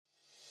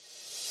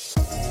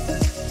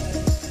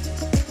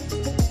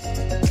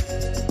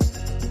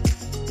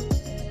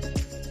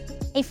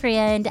Hey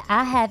friend,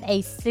 I have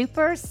a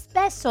super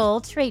special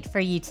treat for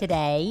you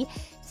today.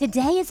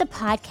 Today is a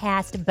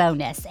podcast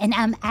bonus, and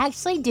I'm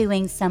actually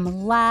doing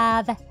some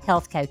live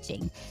health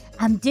coaching.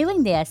 I'm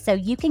doing this so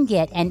you can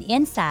get an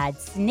inside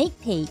sneak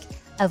peek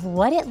of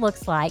what it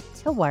looks like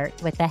to work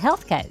with a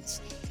health coach.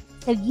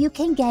 So you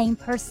can gain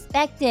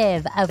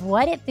perspective of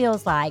what it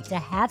feels like to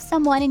have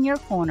someone in your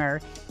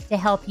corner to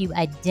help you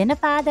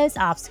identify those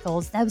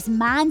obstacles, those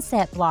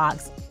mindset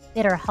blocks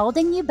that are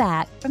holding you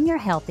back from your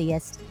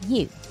healthiest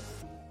you.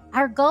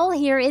 Our goal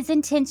here is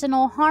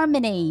intentional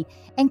harmony,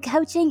 and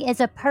coaching is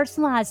a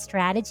personalized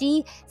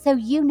strategy so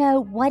you know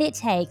what it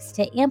takes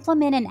to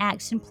implement an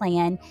action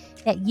plan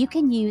that you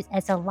can use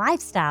as a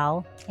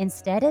lifestyle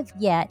instead of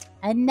yet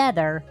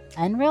another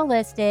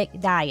unrealistic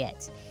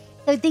diet.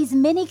 So these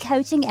mini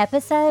coaching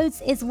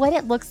episodes is what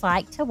it looks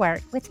like to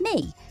work with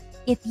me.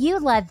 If you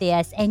love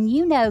this and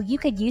you know you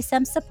could use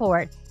some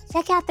support,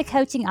 check out the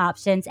coaching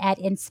options at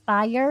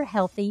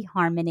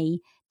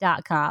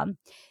inspirehealthyharmony.com.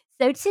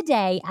 So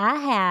today I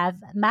have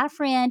my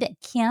friend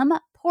Kim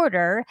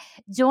Porter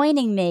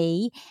joining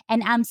me,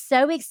 and I'm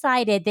so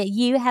excited that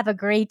you have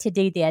agreed to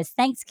do this.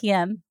 Thanks,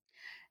 Kim.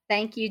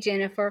 Thank you,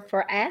 Jennifer,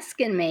 for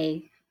asking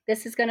me.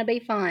 This is going to be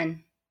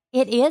fun.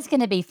 It is going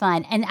to be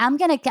fun, and I'm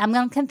gonna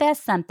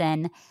confess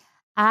something.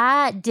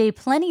 I do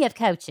plenty of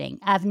coaching.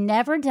 I've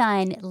never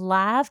done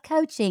live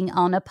coaching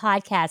on a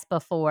podcast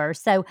before,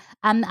 so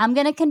I'm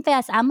going to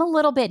confess I'm a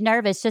little bit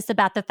nervous just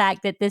about the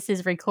fact that this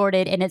is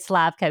recorded and it's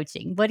live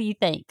coaching. What do you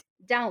think?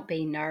 Don't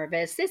be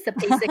nervous. It's a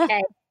piece of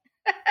cake.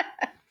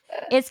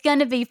 It's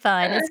gonna be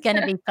fun. It's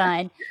gonna be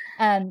fun.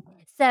 Um,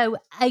 so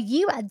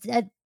you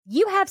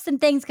have some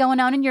things going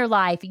on in your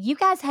life. You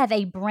guys have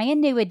a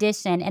brand new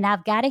addition, and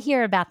I've got to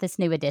hear about this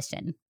new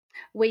addition.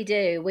 We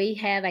do. We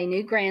have a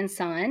new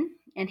grandson,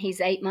 and he's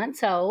 8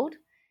 months old,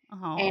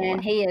 Oh,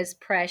 and he is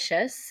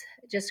precious,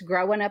 just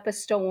growing up a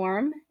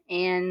storm.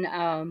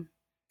 And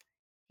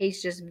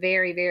he's just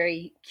very,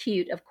 very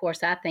cute. Of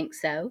course, I think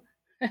so.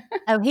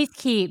 oh, he's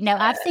cute. No,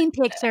 I've seen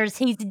pictures.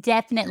 He's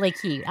definitely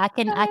cute. I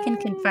can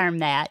confirm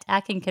that. I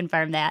can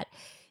confirm that.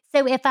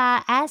 So if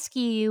I ask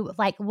you,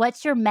 like,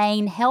 what's your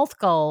main health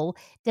goal?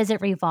 Does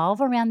it revolve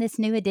around this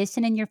new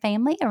addition in your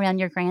family, around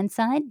your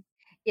grandson?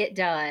 It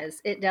does.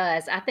 It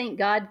does. I think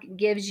God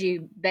gives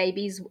you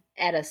babies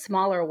at a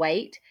smaller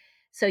weight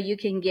so you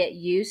can get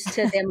used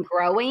to them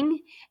growing.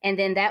 And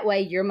then that way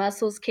your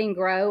muscles can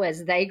grow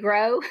as they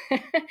grow.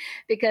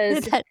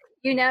 Because,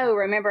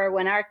 remember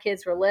when our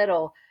kids were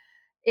little,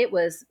 it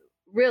was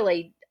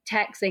really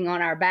taxing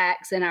on our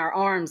backs and our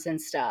arms and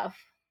stuff.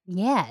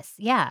 Yes,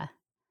 yeah.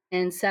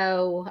 And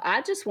so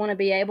I just want to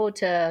be able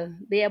to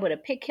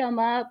pick him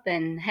up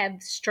and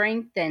have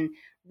strength and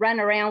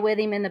run around with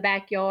him in the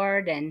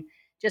backyard and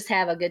just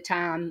have a good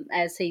time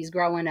as he's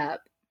growing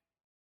up.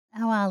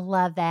 Oh, I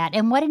love that.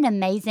 And what an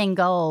amazing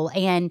goal.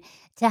 And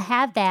to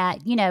have that,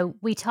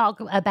 we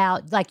talk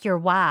about like your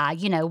why,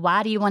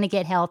 why do you want to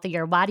get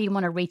healthier? Why do you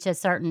want to reach a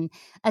certain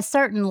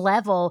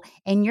level?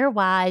 And your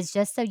why is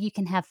just so you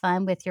can have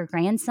fun with your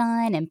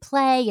grandson and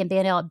play and be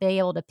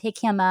able to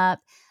pick him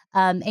up.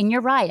 And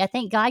you're right. I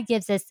think God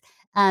gives us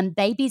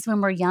babies when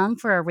we're young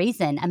for a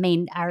reason. I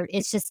mean,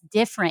 it's just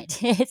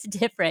different. It's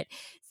different.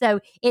 So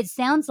it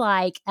sounds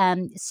like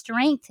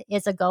strength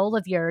is a goal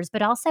of yours,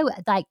 but also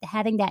like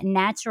having that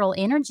natural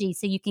energy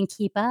so you can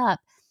keep up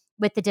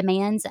with the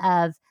demands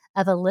of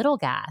a little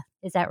guy.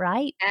 Is that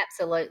right?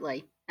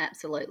 Absolutely.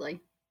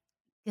 Absolutely.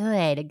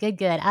 Good, good,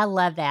 good. I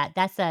love that.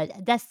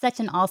 That's such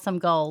an awesome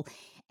goal.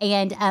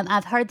 And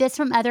I've heard this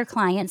from other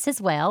clients as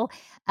well,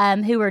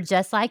 who are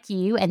just like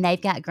you, and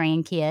they've got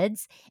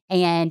grandkids,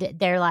 and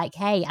they're like,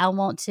 "Hey, I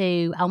want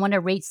to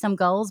reach some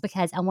goals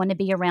because I want to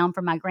be around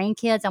for my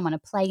grandkids. I want to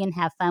play and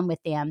have fun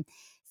with them."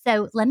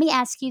 So let me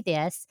ask you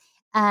this: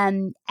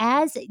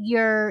 as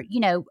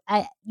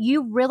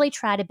you really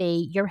try to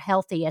be your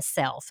healthiest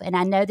self, and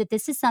I know that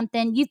this is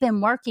something you've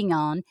been working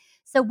on.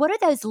 So, what are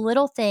those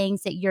little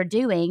things that you're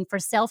doing for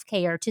self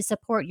care to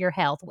support your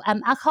health?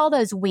 I call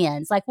those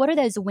wins. Like, what are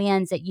those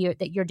wins that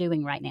you're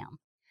doing right now?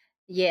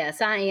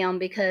 Yes, I am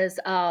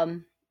because I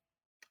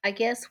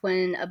guess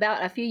when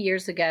about a few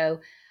years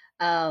ago,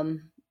 I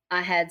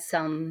had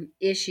some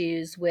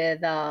issues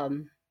with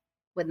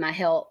my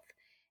health,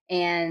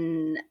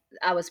 and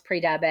I was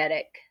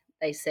pre-diabetic.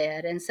 They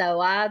said, and so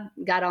I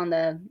got on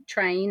the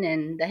train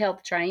and the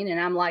health train,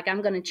 and I'm like,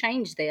 I'm going to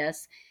change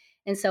this.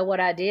 And so what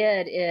I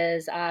did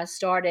is I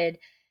started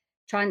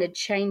trying to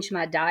change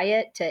my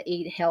diet to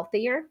eat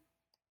healthier,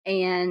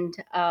 and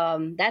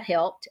that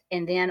helped.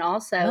 And then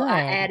also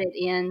I Good. added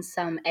in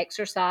some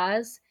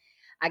exercise.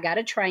 I got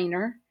a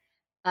trainer,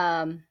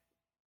 um,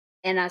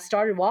 and I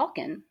started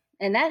walking,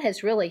 and that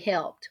has really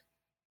helped.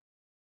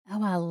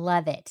 Oh, I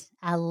love it.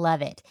 I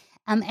love it.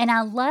 And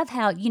I love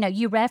how,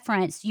 you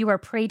referenced you were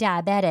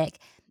pre-diabetic.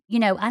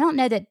 I don't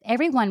know that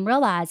everyone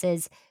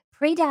realizes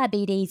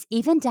pre-diabetes,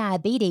 even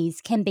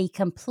diabetes, can be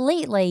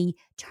completely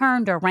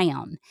turned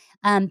around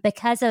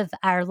because of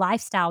our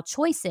lifestyle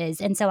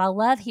choices. And so I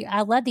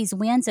love these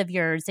wins of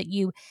yours that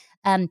you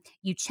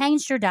You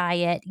changed your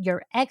diet,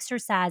 you're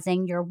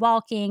exercising, you're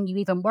walking, you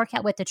even work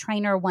out with the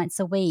trainer once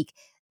a week.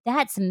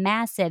 That's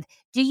massive.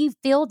 Do you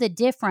feel the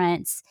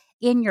difference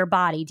in your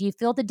body? Do you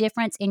feel the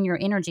difference in your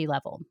energy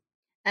level?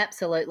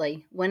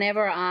 Absolutely.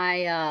 Whenever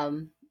I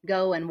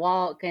go and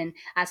walk and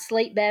I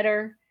sleep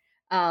better,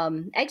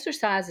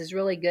 exercise is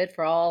really good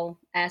for all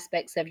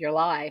aspects of your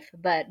life.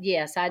 But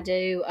yes, I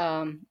do.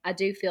 I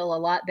do feel a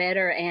lot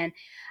better. And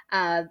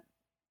uh,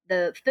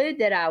 the food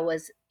that I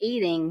was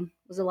eating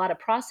was a lot of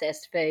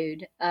processed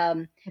food.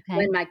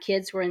 Okay. When my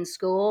kids were in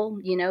school,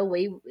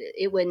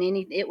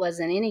 it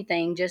wasn't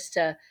anything just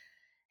to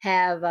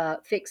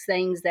have fix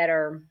things that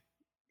are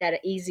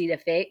easy to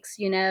fix,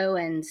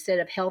 instead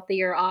of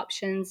healthier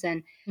options.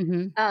 And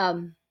Mhm.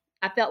 um,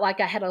 I felt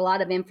like I had a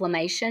lot of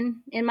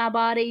inflammation in my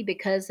body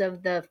because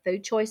of the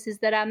food choices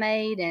that I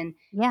made. And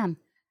Yeah.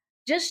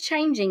 just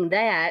changing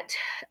that,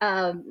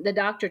 the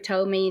doctor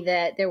told me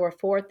that there were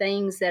four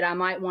things that I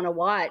might want to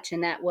watch,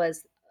 and that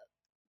was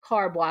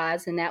carb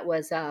wise, and that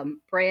was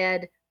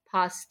bread,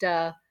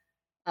 pasta,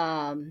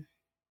 um,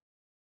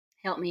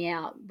 help me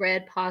out,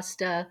 bread,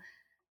 pasta,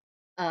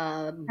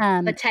 Um,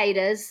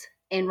 potatoes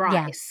and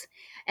yeah. rice.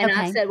 And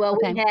I Okay. said, "Well,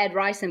 Okay. we had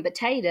rice and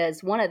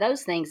potatoes, one of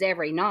those things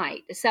every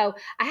night." So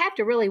I have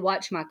to really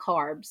watch my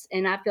carbs.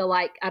 And I feel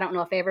like I don't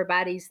know if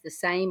everybody's the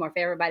same or if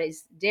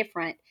everybody's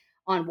different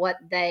on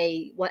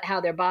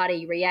how their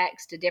body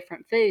reacts to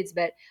different foods,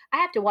 but I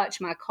have to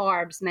watch my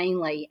carbs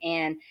mainly.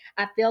 And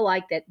I feel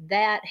like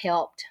that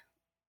helped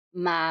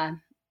my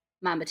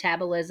my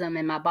metabolism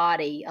and my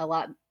body a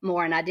lot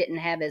more. And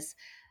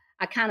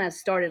I kind of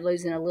started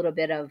losing a little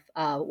bit of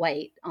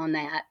weight on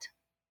that.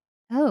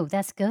 Oh,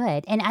 that's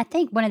good. And I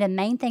think one of the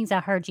main things I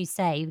heard you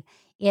say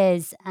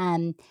is,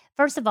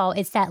 first of all,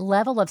 it's that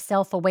level of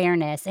self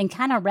awareness and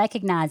kind of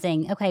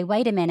recognizing, okay,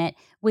 wait a minute,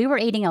 we were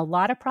eating a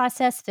lot of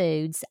processed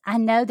foods. I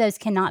know those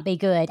cannot be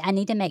good. I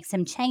need to make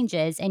some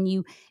changes. And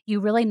you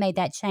really made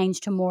that change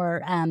to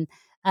more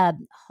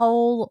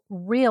whole,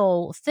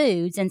 real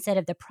foods instead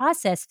of the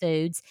processed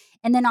foods.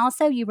 And then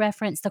also you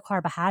referenced the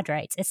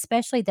carbohydrates,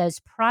 especially those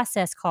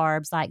processed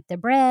carbs like the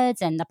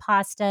breads and the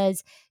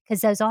pastas,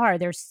 because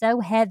they're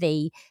so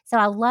heavy. So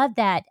I love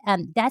that.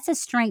 That's a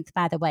strength,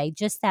 by the way,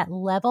 just that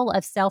level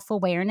of self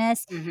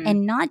awareness Hmm.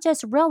 and not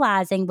just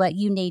realizing what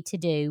you need to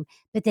do,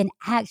 but then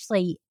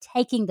actually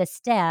taking the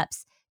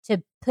steps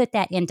to put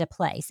that into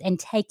place and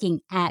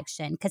taking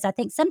action. Because I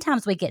think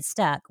sometimes we get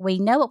stuck. We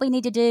know what we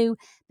need to do,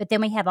 but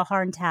then we have a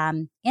hard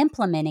time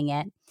implementing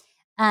it.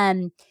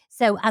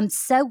 So I'm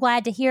so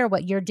glad to hear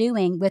what you're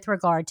doing with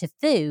regard to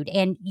food,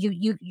 and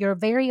you're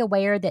very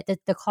aware that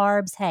the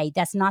carbs. Hey,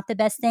 that's not the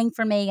best thing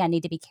for me. I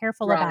need to be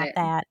careful about Right,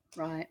 that.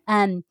 right.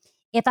 Um,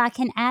 if I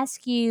can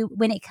ask you,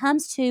 when it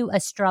comes to a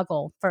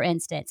struggle, for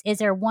instance, is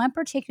there one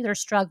particular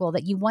struggle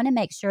that you want to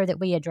make sure that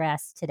we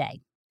address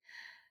today?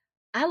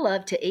 I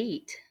love to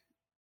eat.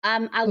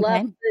 I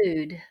love Okay.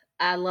 food.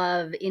 I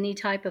love any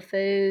type of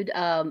food.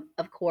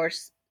 Of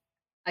course,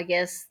 I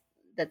guess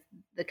that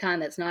the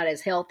kind that's not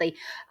as healthy.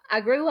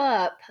 I grew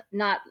up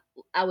not.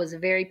 I was a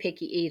very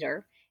picky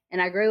eater,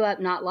 and I grew up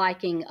not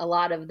liking a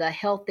lot of the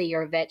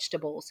healthier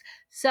vegetables.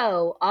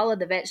 So all of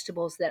the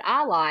vegetables that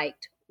I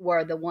liked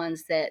were the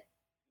ones that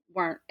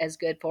weren't as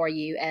good for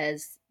you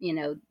as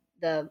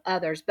the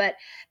others. But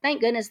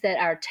thank goodness that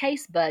our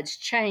taste buds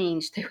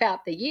changed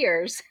throughout the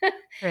years.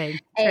 True.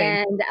 True.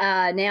 And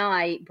now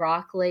I eat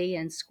broccoli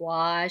and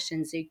squash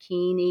and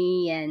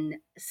zucchini and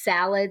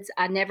salads.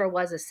 I never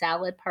was a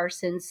salad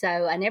person,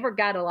 so I never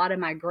got a lot of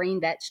my green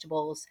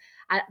vegetables.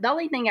 The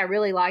only thing I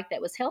really liked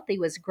that was healthy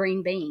was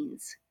green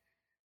beans.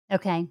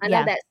 Okay. I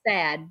know Yeah. that's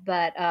sad,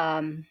 but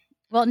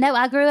Well, no,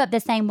 I grew up the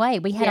same way.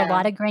 We had a yeah,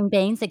 lot of green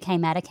beans that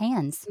came out of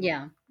cans.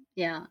 yeah,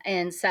 yeah.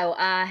 And so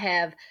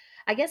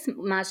I guess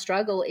my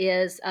struggle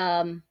is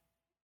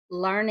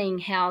learning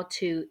how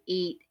to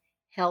eat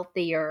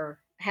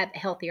healthier, have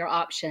healthier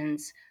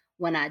options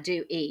when I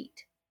do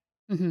eat.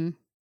 Hmm.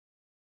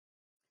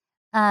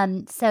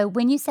 So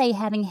when you say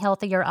having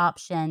healthier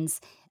options,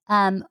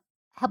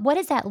 what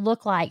does that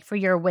look like for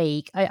your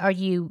week? Are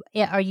you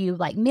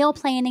like meal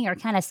planning or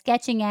kind of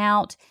sketching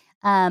out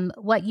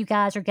what you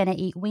guys are going to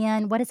eat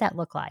when? What does that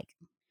look like?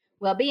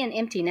 Well, being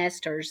empty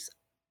nesters,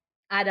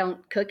 I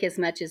don't cook as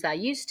much as I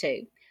used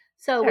to.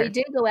 So we Sure.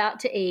 do go out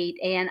to eat,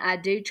 and I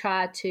do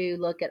try to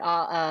look at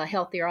all,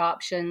 healthier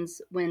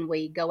options when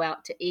we go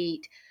out to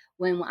eat.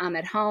 When I'm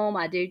at home,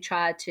 I do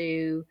try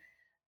to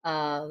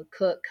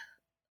cook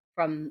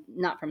from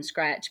not from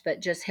scratch,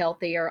 but just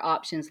healthier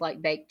options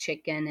like baked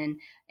chicken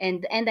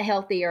and the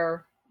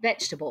healthier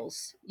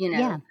vegetables,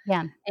 Yeah.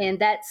 Yeah. And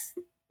that's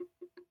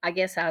I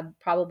guess I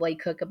probably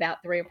cook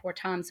about 3 or 4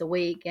 times a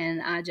week,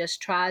 and I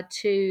just try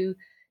to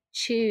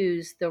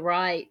choose the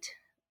right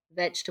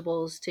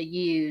vegetables to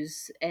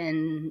use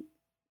and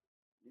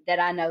that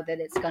I know that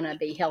it's gonna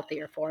be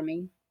healthier for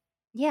me.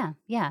 Yeah.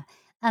 Yeah.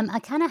 I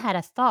kind of had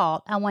a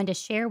thought I wanted to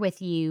share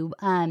with you,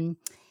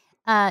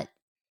 uh,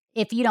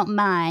 if you don't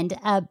mind.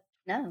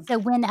 No. So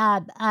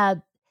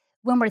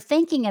when we're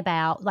thinking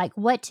about like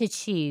what to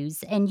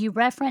choose, and you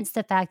reference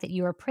the fact that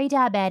you are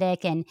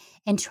pre-diabetic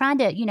and trying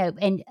to,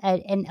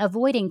 and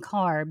avoiding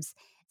carbs,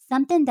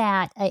 something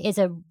that is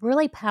a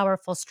really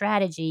powerful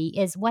strategy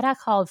is what I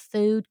call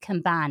food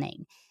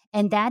combining.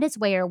 And that is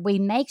where we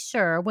make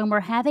sure when we're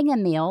having a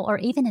meal or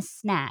even a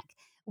snack,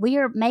 we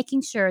are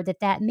making sure that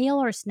that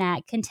meal or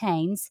snack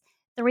contains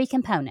three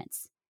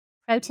components: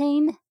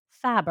 protein,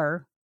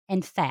 fiber,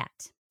 and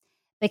fat.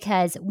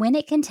 Because when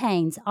it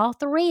contains all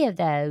three of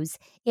those,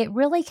 it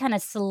really kind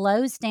of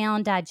slows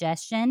down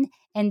digestion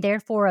and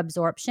therefore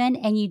absorption.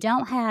 And you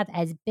don't have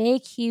as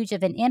big, huge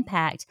of an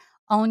impact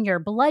on your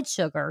blood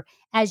sugar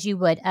as you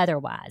would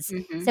otherwise.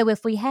 Mhm. So,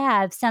 if we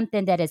have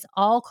something that is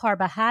all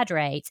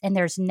carbohydrates and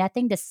there's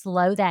nothing to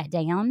slow that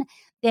down,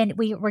 then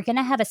we're going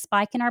to have a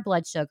spike in our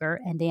blood sugar.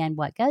 And then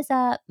what goes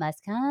up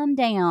must come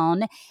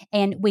down.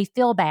 And we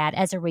feel bad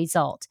as a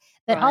result.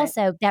 But Right.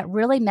 also that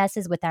really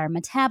messes with our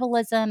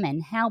metabolism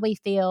and how we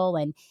feel,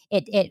 and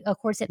it of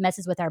course, it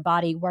messes with our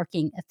body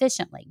working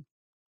efficiently.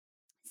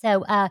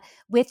 So,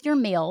 with your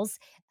meals,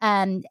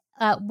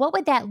 what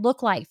would that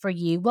look like for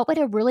you? What would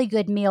a really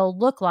good meal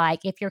look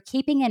like if you're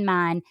keeping in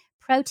mind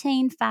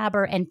protein,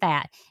 fiber, and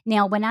fat?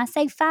 Now, when I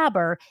say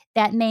fiber,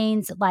 that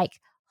means like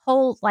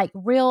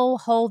real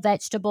whole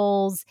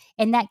vegetables,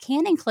 and that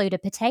can include a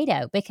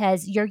potato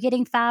because you're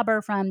getting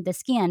fiber from the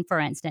skin, for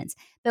instance.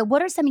 But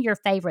what are some of your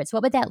favorites?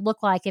 What would that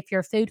look like if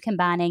you're food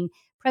combining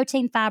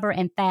protein, fiber,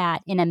 and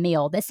fat in a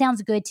meal that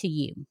sounds good to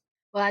you?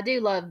 Well, I do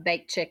love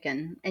baked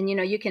chicken, and,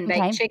 you can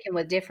bake Okay. chicken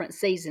with different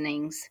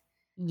seasonings.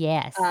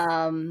 Yes.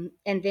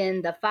 And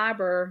then the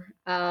fiber,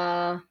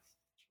 I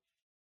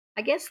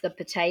guess the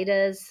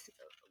potatoes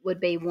would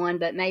be one,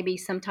 but maybe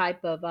some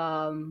type of,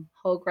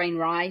 whole grain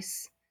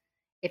rice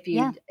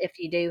Yeah. if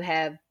you do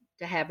have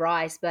to have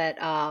rice, but,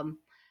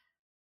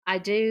 I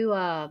do,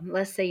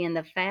 let's see, in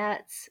the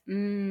fats,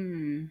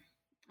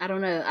 I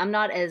don't know. I'm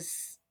not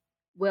as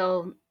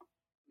well,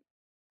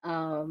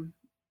 um,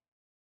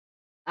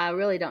 I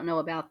really don't know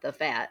about the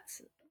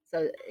fats.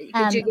 So,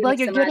 could you give Well, me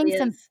you're some getting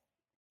some. ideas?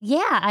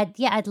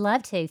 I'd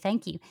love to.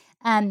 Thank you.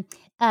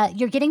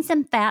 You're getting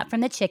some fat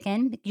from the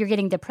chicken. You're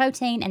getting the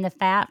protein and the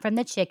fat from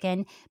the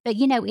chicken. But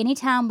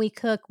anytime we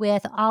cook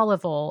with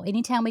olive oil,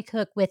 anytime we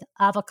cook with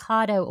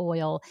avocado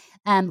oil,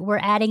 we're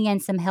adding in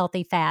some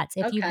healthy fats.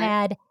 If you Okay.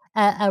 had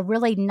a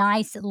really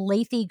nice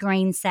leafy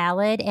green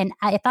salad, and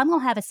if I'm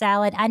gonna have a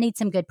salad, I need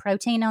some good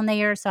protein on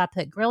there. So I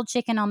put grilled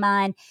chicken on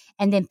mine,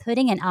 and then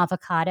putting an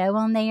avocado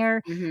on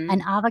there.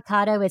 An Mhm.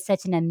 avocado is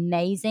such an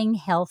amazing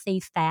healthy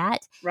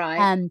fat.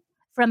 Right. Um,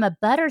 from a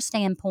butter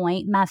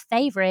standpoint, my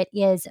favorite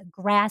is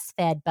grass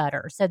fed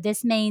butter. So,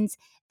 this means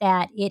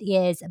that it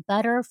is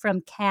butter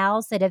from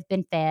cows that have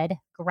been fed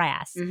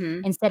grass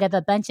Mhm. instead of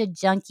a bunch of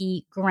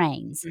junky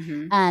grains.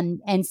 Mhm.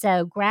 And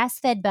so, grass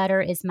fed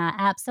butter is my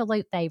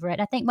absolute favorite.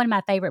 I think one of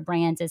my favorite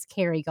brands is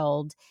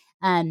Kerrygold.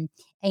 Um,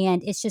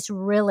 and it's just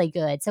really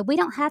good. So, we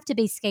don't have to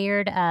be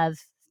scared of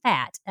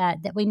fat,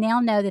 that we now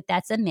know that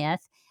that's a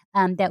myth.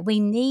 That we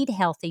need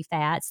healthy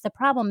fats. The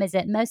problem is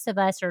that most of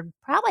us are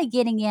probably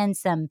getting in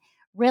some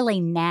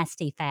really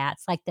nasty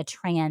fats like the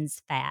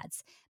trans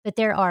fats. But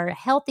there are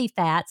healthy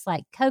fats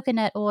like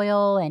coconut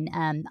oil and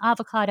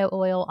avocado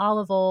oil,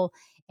 olive oil,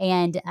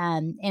 and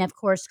of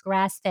course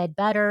grass fed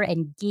butter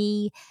and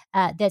ghee.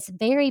 That's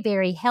very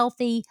very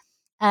healthy.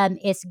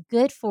 It's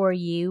good for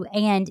you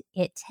and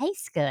it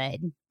tastes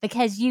good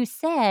because you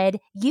said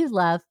you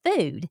love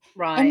food.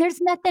 And Right.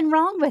 there's nothing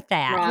wrong with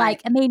that. Right.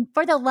 Like, I mean,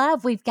 for the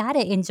love, we've got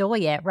to enjoy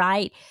it,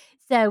 right?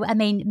 So, I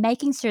mean,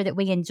 making sure that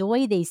we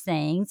enjoy these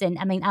things. And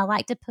I mean, I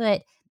like to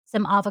put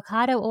some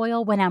avocado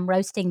oil when I'm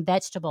roasting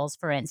vegetables,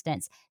 for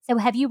instance. So,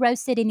 have you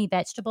roasted any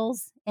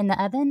vegetables in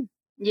the oven?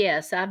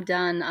 Yes, I've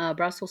done,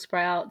 Brussels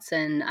sprouts,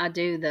 and I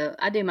do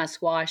my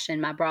squash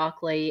and my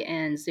broccoli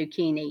and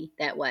zucchini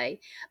that way.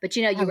 But,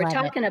 I you were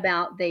love it. talking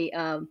about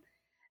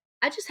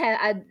I just had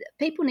I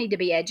people need to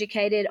be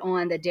educated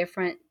on the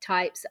different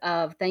types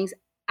of things.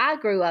 I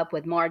grew up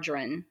with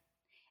margarine,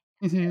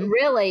 Hmm.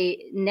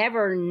 really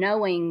never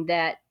knowing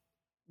that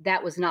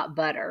that was not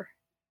butter,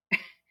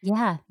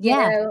 Yeah.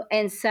 Yeah.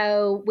 and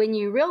so when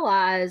you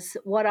realize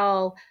what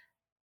all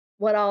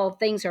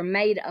things are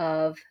made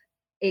of,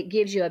 it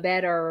gives you a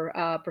better,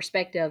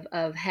 perspective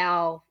of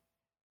how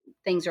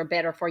things are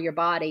better for your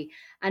body.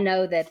 I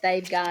know that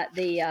they've got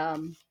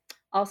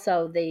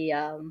also the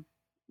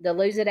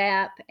Lose It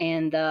app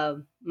and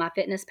the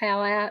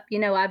MyFitnessPal app.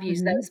 I've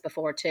used Hmm. those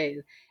before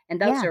too,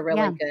 and those Yeah. are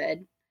really Yeah.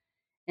 good.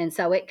 And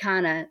so it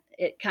kind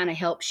of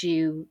helps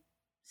you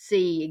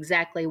see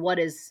exactly what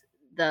is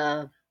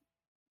the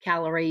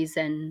calories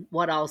and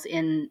what else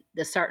in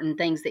the certain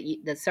foods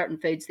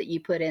that you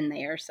put in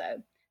there.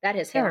 So that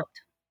has Sure.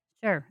 helped.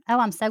 Sure. Oh,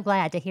 I'm so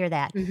glad to hear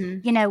that.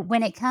 Hmm.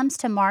 When it comes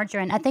to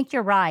margarine, I think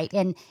you're right.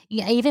 And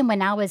even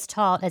when I was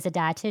taught as a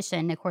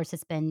dietitian, of course,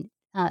 it's been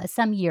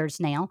some years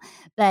now,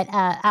 but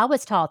I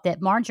was taught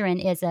that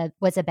margarine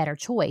was a better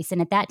choice,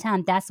 and at that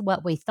time, that's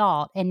what we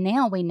thought. And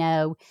now we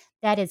know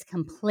that is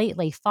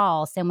completely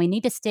false, and we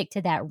need to stick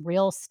to that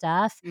real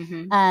stuff,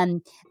 Hmm.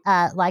 um,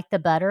 like the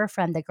butter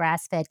from the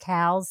grass-fed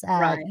cows.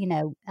 Right.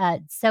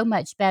 So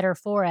much better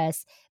for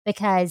us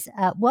because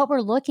what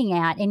we're looking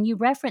at, and you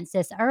referenced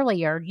this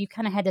earlier, you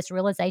kind of had this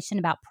realization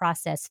about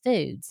processed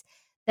foods.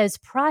 Those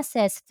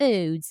processed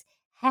foods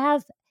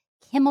have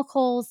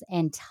chemicals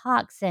and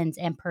toxins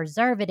and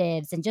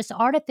preservatives and just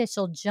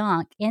artificial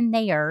junk in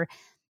there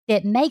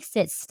that makes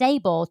it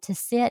stable to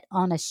sit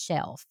on a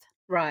shelf.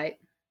 Right.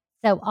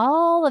 So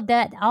all of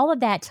that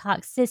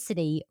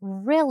toxicity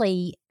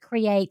really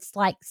creates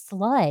like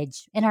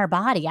sludge in our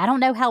body. I don't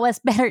know how else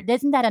better.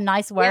 Isn't that a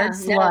nice word?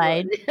 Yeah. No.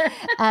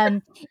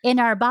 Sludge in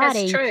our That's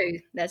body. true.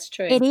 That's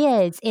true. It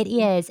is, it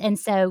Mhm. is, and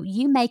so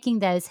you making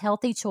those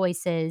healthy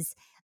choices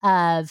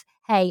of,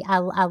 "Hey, I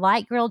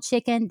like grilled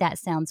chicken, that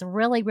sounds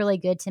really, really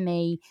good to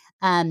me.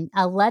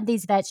 I love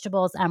these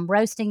vegetables, I'm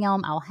roasting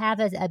them. 'em, I'll have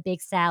a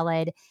big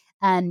salad."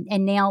 And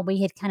now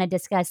we had kinda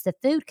discussed the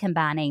food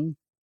combining.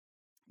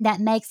 That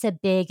makes a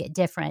big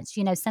difference.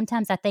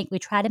 Sometimes I think we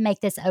try to make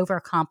this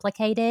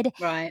overcomplicated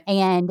Right.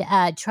 and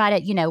try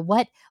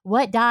to,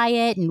 what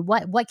diet and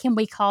what can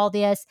we call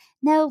this?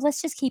 No,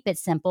 let's just keep it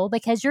simple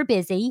because you're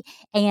busy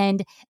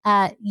and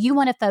you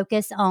want to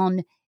focus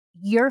on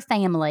your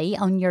family,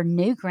 on your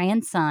new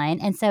grandson.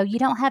 And so you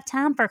don't have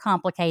time for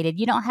complicated.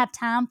 You don't have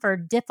time for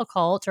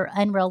difficult or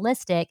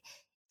unrealistic.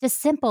 Just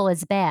simple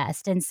is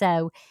best. And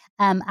so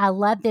I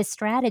love this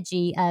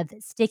strategy of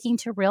sticking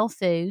to real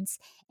foods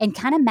and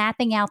kind of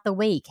mapping out the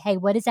week. Hey,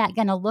 what is that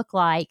going to look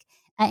like?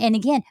 And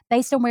again,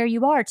 based on where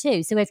you are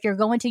too. So if you're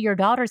going to your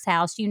daughter's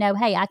house,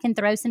 hey, I can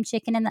throw some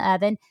chicken in the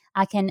oven,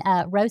 I can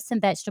roast some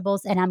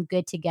vegetables, and I'm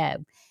good to go.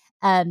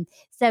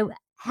 So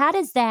how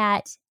does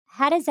that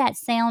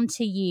sound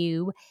to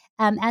you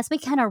as we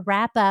kind of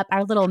wrap up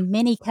our little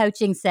mini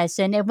coaching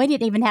session? And we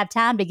didn't even have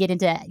time to get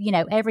into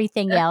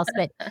everything else,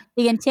 but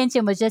the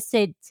intention was just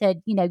to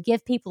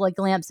give people a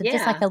glimpse of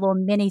just like Yeah. a little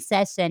mini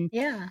session.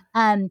 Yeah.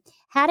 um,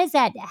 how does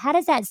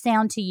that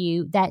sound to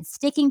you? That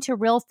sticking to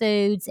real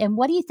foods, and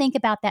what do you think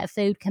about that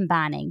food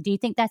combining? Do you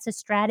think that's a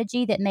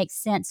strategy that makes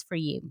sense for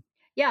you?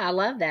 Yeah, I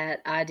love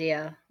that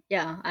idea.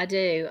 Yeah, I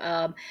do.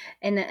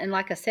 And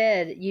like I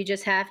said, you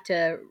just have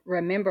to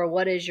remember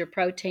what is your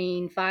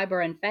protein, fiber,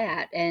 and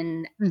fat,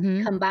 and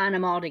Hmm. combine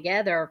them all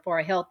together for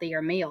a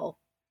healthier meal.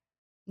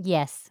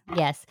 Yes,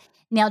 yes.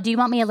 Now, do you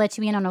want me to let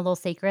you in on a little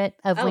secret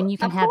of Oh, when you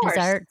can of have course,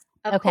 desserts?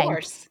 of Okay.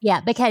 course. Yeah,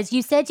 because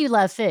you said you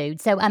love food.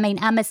 So, I mean,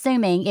 I'm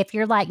assuming if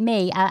you're like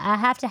me, I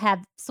have to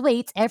have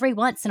sweets every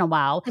once in a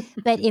while.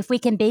 But if we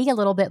can be a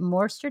little bit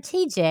more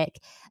strategic,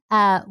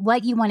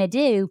 what you want to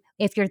do,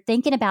 if you're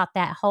thinking about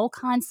that whole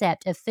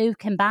concept of food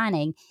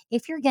combining,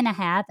 if you're going to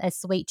have a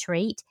sweet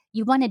treat,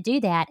 you want to do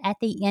that at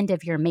the end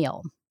of your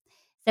meal.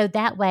 So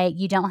that way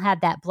you don't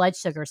have that blood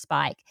sugar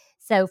spike.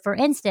 So for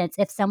instance,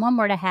 if someone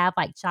were to have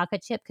like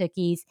chocolate chip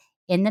cookies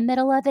in the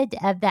middle of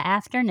the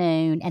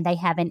afternoon and they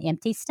have an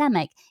empty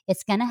stomach,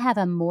 it's going to have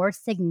a more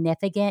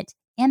significant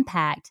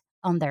impact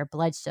on their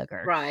blood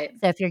sugar. Right.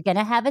 So if you're going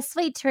to have a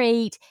sweet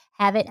treat,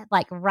 have it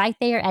like right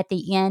there at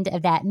the end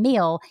of that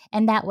meal,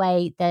 and that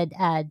way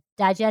the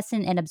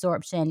digestion and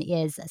absorption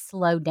is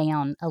slowed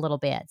down a little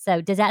bit.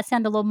 So does that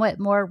sound a little bit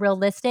more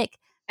realistic?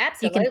 So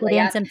you can put Absolutely.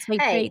 in some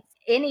sweet Hey, treats.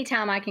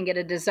 anytime I can get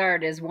a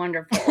dessert is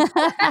wonderful.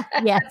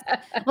 Yes.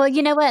 Well,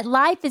 you know what?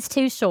 Life is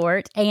too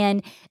short.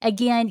 And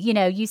again,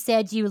 you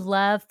said you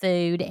love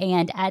food.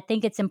 And I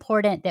think it's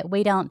important that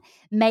we don't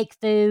make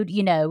food,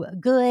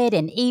 good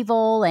and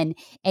evil and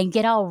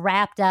get all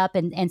wrapped up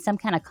in some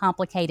kind of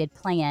complicated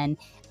plan.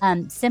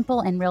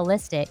 Simple and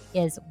realistic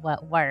is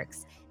what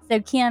works. So,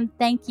 Kim,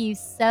 thank you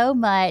so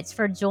much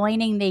for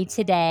joining me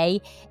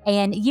today.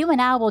 And you and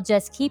I will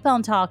just keep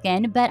on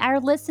talking, but our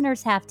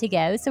listeners have to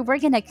go. So, we're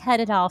going to cut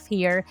it off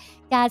here.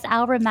 Guys,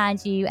 I'll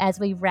remind you as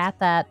we wrap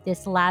up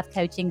this live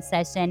coaching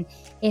session,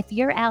 if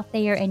you're out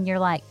there and you're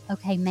like,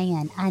 okay,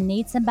 man, I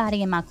need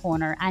somebody in my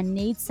corner, I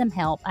need some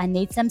help, I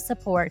need some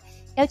support,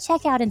 go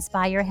check out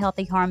Inspire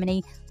Healthy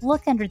Harmony.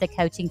 Look under the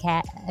coaching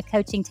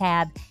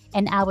tab,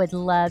 and I would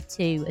love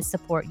to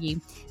support you.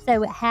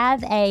 So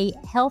have a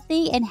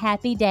healthy and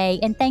happy day.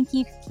 And thank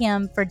you,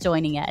 Kim, for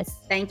joining us.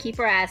 Thank you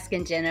for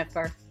asking,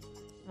 Jennifer.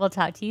 We'll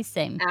talk to you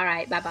soon. All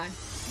right. Bye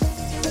bye.